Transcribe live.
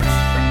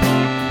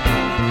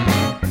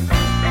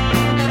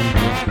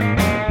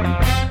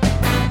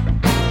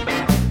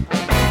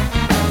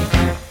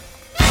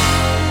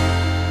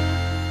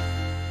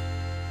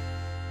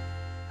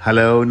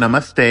Hello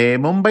नमस्ते।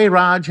 मुंबई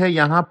राज है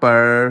यहाँ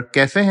पर।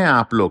 कैसे हैं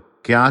आप लोग?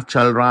 क्या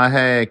चल रहा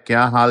है?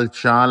 क्या हाल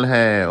चाल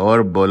है?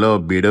 और बोलो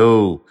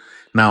बिडो।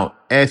 नाउ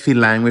ऐसी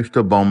लैंग्वेज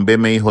तो बॉम्बे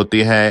में ही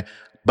होती है,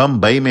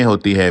 बम्बई में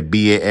होती है,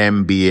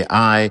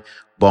 BAMBAI,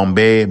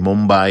 बॉम्बे,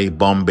 मुंबई,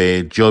 बॉम्बे,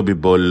 जो भी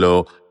बोल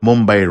लो।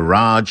 मुंबई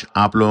राज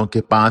आप लोगों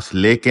के पास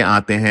लेके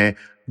आते हैं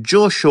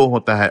जो शो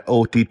होता है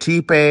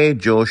OTT पे,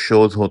 जो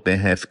शोज होते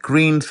हैं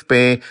स्क्रीन्स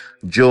पे,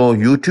 जो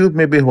यूट्यूब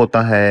में भी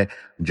होता है,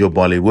 जो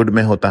बॉलीवुड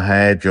में होता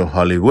है, जो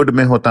हॉलीवुड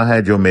में होता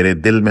है, जो मेरे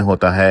दिल में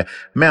होता है।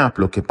 मैं आप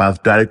लोग के पास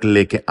डायरेक्ट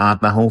लेके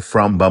आता हूं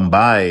फ्रॉम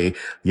बम्बई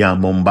या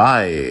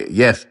मुंबई।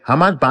 यस,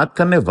 हम आज बात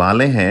करने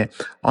वाले हैं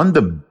ऑन द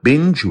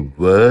बिंज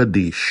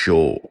वर्दी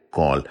शो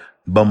कॉल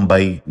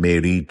बम्बई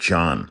मेरी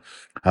जान।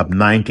 अब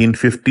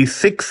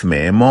 1956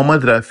 में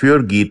मोहम्मद रफी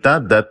और गीता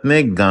दत्त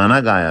ने गाना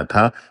गाया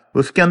था।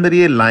 उसके अंदर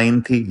ये लाइन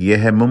थी, ये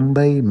है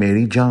मुंबई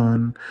मेरी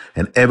जान,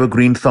 an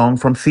evergreen song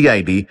from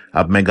CID।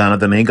 अब मैं गाना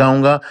तो नहीं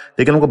गाऊंगा,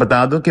 लेकिन आपको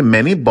बता दूं कि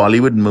many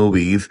Bollywood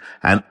movies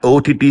and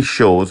OTT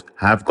shows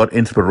have got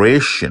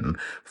inspiration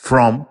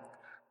from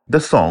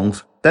the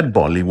songs that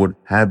Bollywood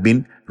have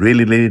been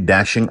really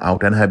dashing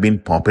out and have been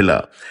popular.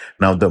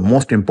 Now, the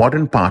most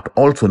important part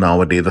also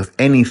nowadays of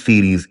any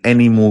series,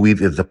 any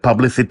movies is the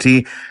publicity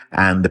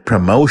and the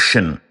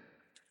promotion.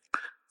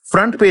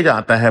 Front page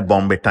आता है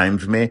Bombay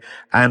Times में,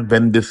 and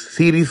when this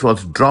series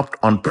was dropped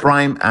on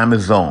Prime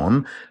Amazon,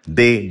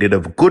 they did a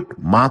good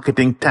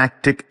marketing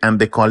tactic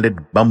and they called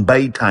it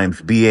Bombay Times,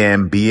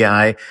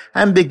 BAMBAI,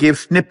 and they gave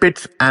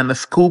snippets and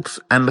scoops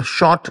and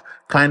short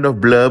kind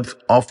of blurbs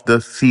of the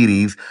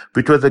series,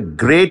 which was a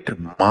great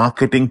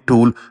marketing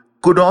tool.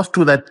 Kudos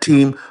to that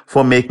team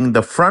for making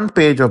the front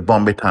page of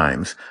Bombay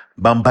Times,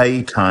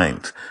 Bombay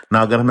Times.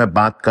 Now, अगर मैं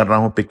बात कर रहा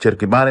हूं picture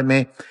के बारे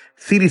में,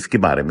 series के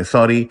बारे में,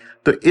 सॉरी,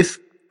 तो इस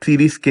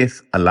series के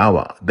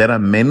अलावा there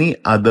are many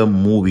other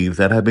movies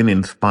that have been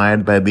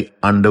inspired by the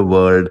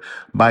underworld,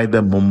 by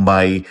the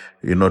Mumbai,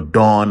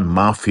 Don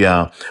Mafia.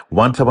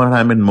 Once Upon a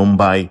Time in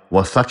Mumbai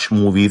was such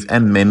movies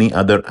and many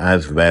other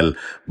as well.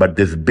 But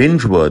this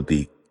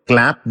binge-worthy,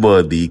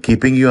 clap-worthy,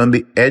 keeping you on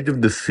the edge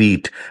of the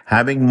seat,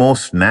 having more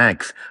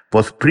snacks,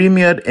 was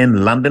premiered in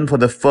London for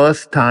the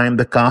first time.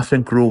 The cast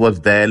and crew was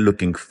there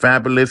looking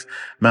fabulous.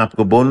 मैं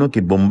आपको बोलूं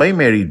कि Mumbai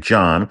Meri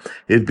Jaan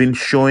has been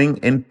showing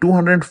in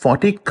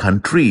 240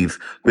 countries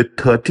with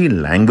 30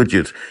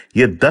 languages.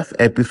 ये 10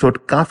 episode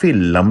काफी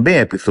लंबे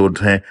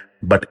episodes हैं,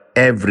 but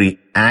every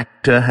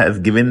actor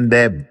has given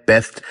their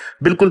best.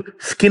 बिल्कुल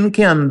skin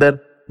के अंदर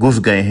घुस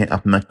गए हैं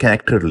अपना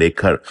कैरेक्टर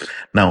लेकर.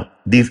 Now,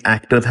 these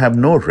actors have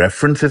no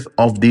references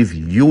of these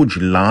huge,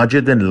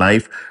 larger than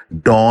life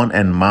Dawn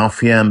and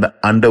Mafia and the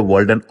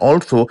underworld, and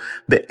also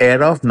the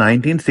era of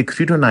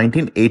 1960 to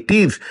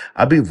 1980s.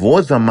 अभी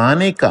वो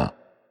जमाने का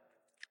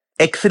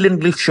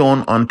excellently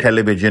shown on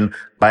television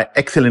by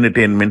excellent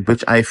entertainment,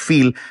 which I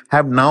feel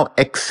have now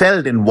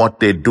excelled in what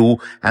they do,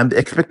 and the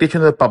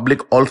expectations of the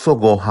public also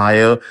go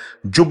higher.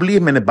 Jubilee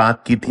मैंने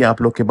बात की थी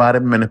आप लोग के बारे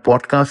में, मैंने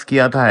podcast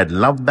किया था. I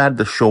loved that.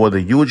 The show was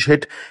a huge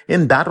hit.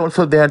 In that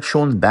also they had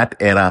shown that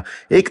era.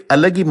 एक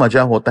अलग ही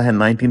मजा होता है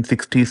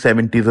 1960s,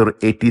 70s और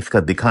 80s का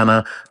दिखाना,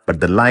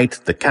 but the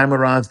lights, the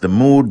cameras, the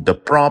mood, the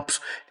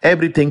props,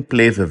 everything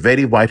plays a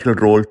very vital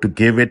role to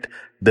give it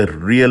the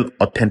real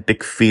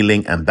authentic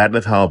feeling, and that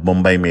is how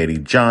Mumbai Meri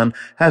Jaan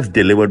has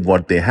delivered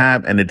what they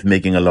have, and it's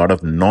making a lot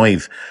of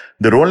noise.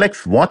 The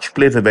Rolex watch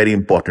plays a very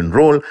important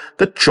role.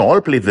 The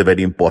chawl plays a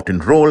very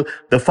important role.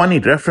 The funny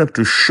reference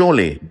to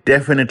Sholay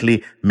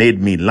definitely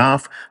made me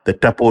laugh. The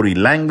Tapori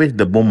language,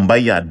 the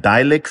Mumbaiya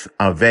dialects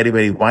are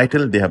very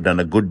vital. They have done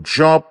a good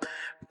job.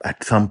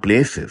 At some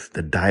places,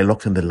 the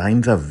dialogues and the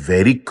lines are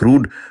very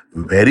crude,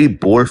 very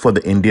bold for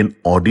the Indian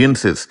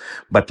audiences.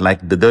 But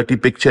like The Dirty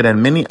Picture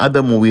and many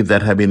other movies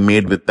that have been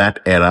made with that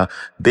era,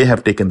 they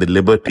have taken the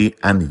liberty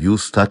and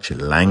used such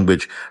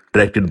language.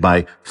 Directed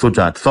by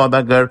Sujat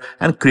Saudagar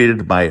and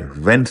created by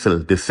Wenzel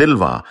De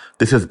Silva.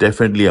 This is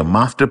definitely a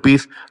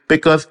masterpiece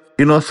because,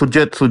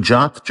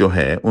 Sujat जो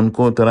है,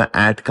 उनको तरह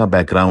ad का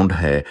background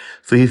है.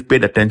 So he's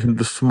paid attention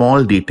to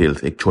small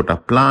details. एक छोटा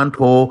plant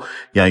हो,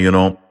 या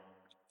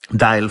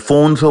डायल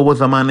फोन्स हो वो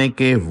जमाने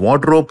के,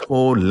 वार्डरोब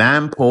हो,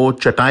 लैम्प हो,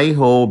 चटाई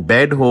हो,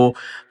 बेड हो,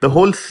 the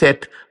whole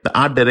set, the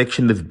art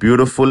direction is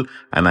beautiful,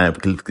 and I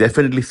will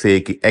definitely say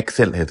कि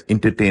Excel is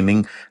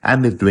entertaining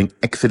and is doing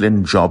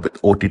excellent job with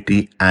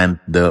OTT and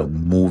the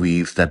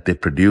movies that they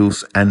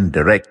produce and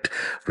direct.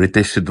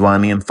 Ritesh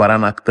Sidwani and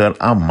Farhan Akhtar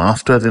are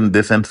masters in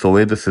this, and so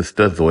is the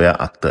sister Zoya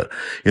Akhtar.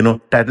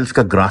 Titles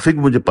का graphic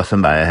मुझे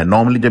पसंद आया है.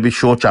 Normally जब ये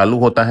show चालू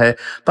होता है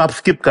तो आप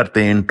स्किप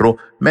करते हैं इंट्रो.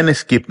 मैंने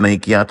स्किप नहीं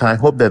किया था. I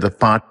hope there's a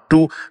part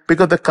 2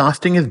 because the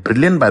casting is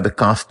brilliant by the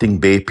casting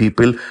bay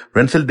people.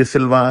 Wenzel De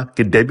Silva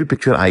की डेब्यू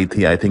पिक्चर आई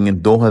थी, आई थिंक इन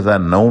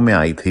 2009 में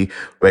आई थी,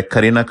 where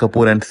Kareena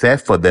Kapoor and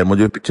Saif were there.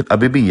 मुझे पिक्चर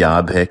अभी भी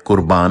याद है,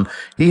 कुर्बान.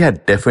 He had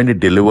definitely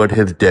delivered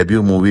his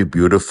debut movie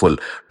beautiful.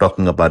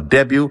 Talking about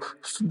debut,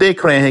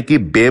 देख रहे हैं कि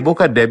बेबो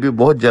का डेब्यू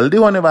बहुत जल्दी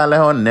होने वाला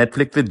है ऑन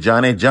नेटफ्लिक्स विद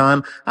जाने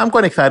जान. I am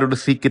quite excited to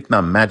सी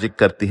कितना मैजिक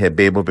करती है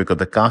बेबो, because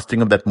the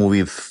casting of that movie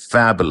is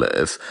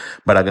fabulous.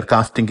 But अगर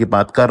कास्टिंग की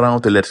बात कर रहा हूं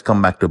तो let's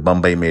come back to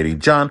Bambai Meri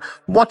Jaan.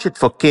 Watch it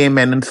for K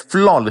Menon's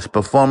flawless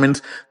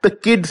performance. The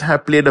kids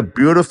have played a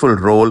beautiful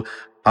role.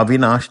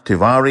 Avinash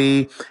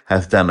Tiwari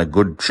has done a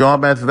good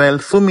job as well.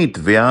 Sumit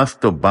Vyas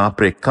तो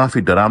बाप रे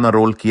काफी डरावना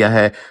role किया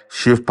है.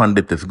 Shiv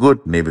Pandit is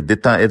good.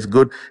 Nivedita is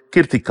good.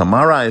 Kirti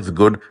Kamara is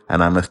good.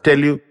 And I must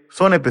tell you,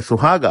 Sone Pe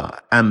Suhaga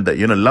and the,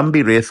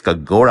 Lambi Race Ka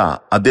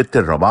Gora,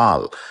 Aditya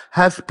Rawal,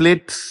 has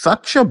played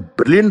such a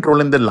brilliant role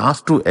in the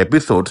last 2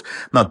 episodes.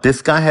 Now,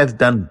 this guy has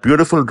done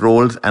beautiful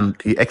roles and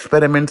he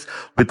experiments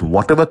with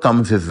whatever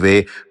comes his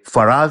way.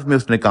 Faraz में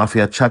उसने काफी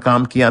अच्छा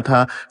काम किया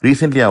था.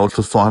 Recently, I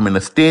also saw him in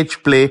a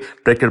stage play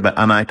directed by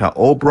Anita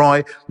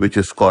Oberoi, which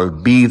is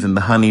called Bees in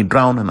the Honey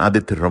Drown, and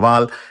Aditya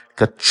Rawal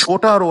का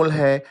छोटा role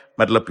है,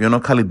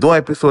 मतलब खाली 2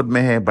 एपिसोड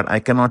में है, but I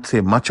cannot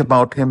say much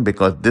about him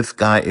because this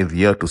guy is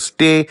here to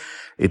stay.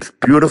 It's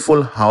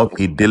beautiful how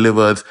he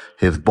delivers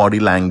his body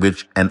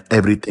language and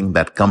everything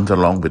that comes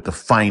along with a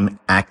fine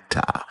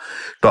actor.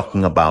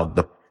 Talking about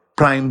the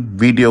Prime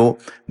Video,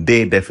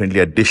 they definitely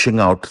are dishing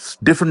out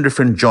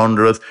different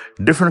genres,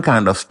 different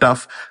kind of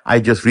stuff. I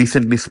just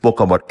recently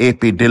spoke about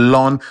AP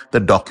Dillon. The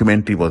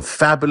documentary was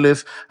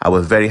fabulous. I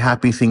was very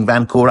happy seeing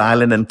Vancouver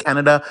Island in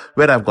Canada,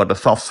 where I've got a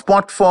soft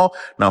spot for.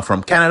 Now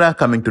from Canada,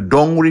 coming to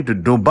Dongri to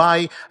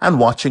Dubai and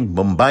watching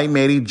Mumbai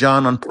Meri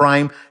Jaan on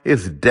Prime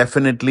is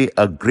definitely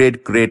a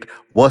great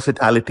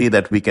versatility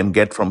that we can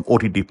get from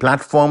OTT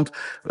platforms.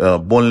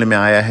 बोलने में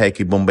आया है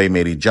कि Mumbai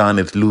Meri Jaan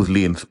is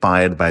loosely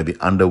inspired by the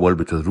underworld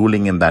which was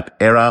ruling in that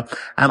era,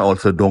 and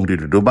also Dongri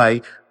to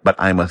Dubai. But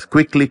I must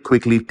quickly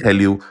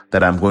tell you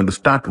that I'm going to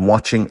start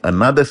watching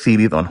another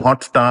series on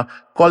Hotstar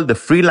called The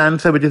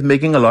Freelancer, which is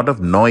making a lot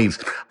of noise.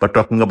 But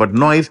talking about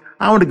noise,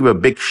 I want to give a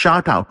big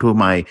shout out to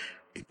my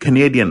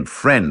Canadian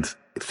friends,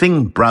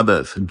 Singh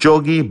brothers,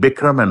 Jogi,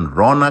 Bikram and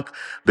Ronak,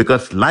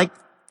 because like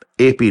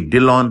AP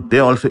Dillon,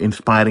 they're also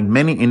inspiring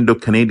many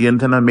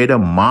Indo-Canadians and have made a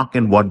mark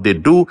in what they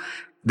do.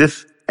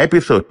 This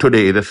episode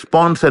today is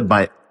sponsored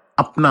by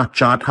Apna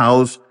Chaat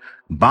House,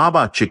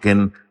 Baba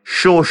Chicken,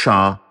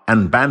 Shosha,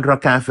 and Bandra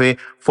Cafe.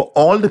 For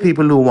all the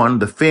people who want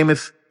the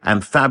famous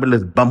and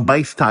fabulous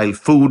Bambai-style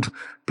food,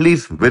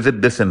 please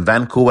visit this in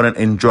Vancouver and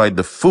enjoy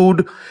the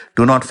food.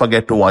 Do not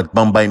forget to watch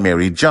Bambai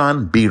Meri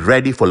Jaan. Be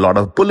ready for a lot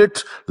of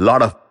bullets, a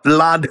lot of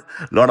blood,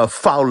 a lot of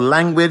foul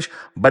language,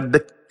 but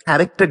the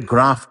character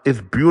graph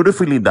is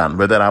beautifully done.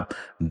 Whether आप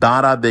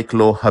दारा देख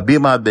लो,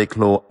 Habiba देख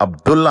लो,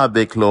 अब्दुल्ला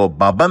देख लो,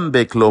 बाबन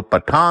देख लो,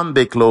 पठान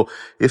देख लो,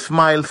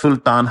 Ismail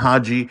Sultan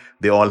Haji,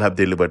 they all have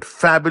delivered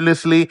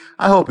fabulously.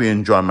 I hope you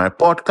enjoy my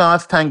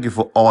podcast. Thank you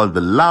for all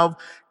the love.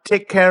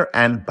 Take care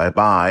and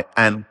bye-bye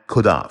and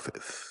Khuda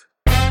Hafiz.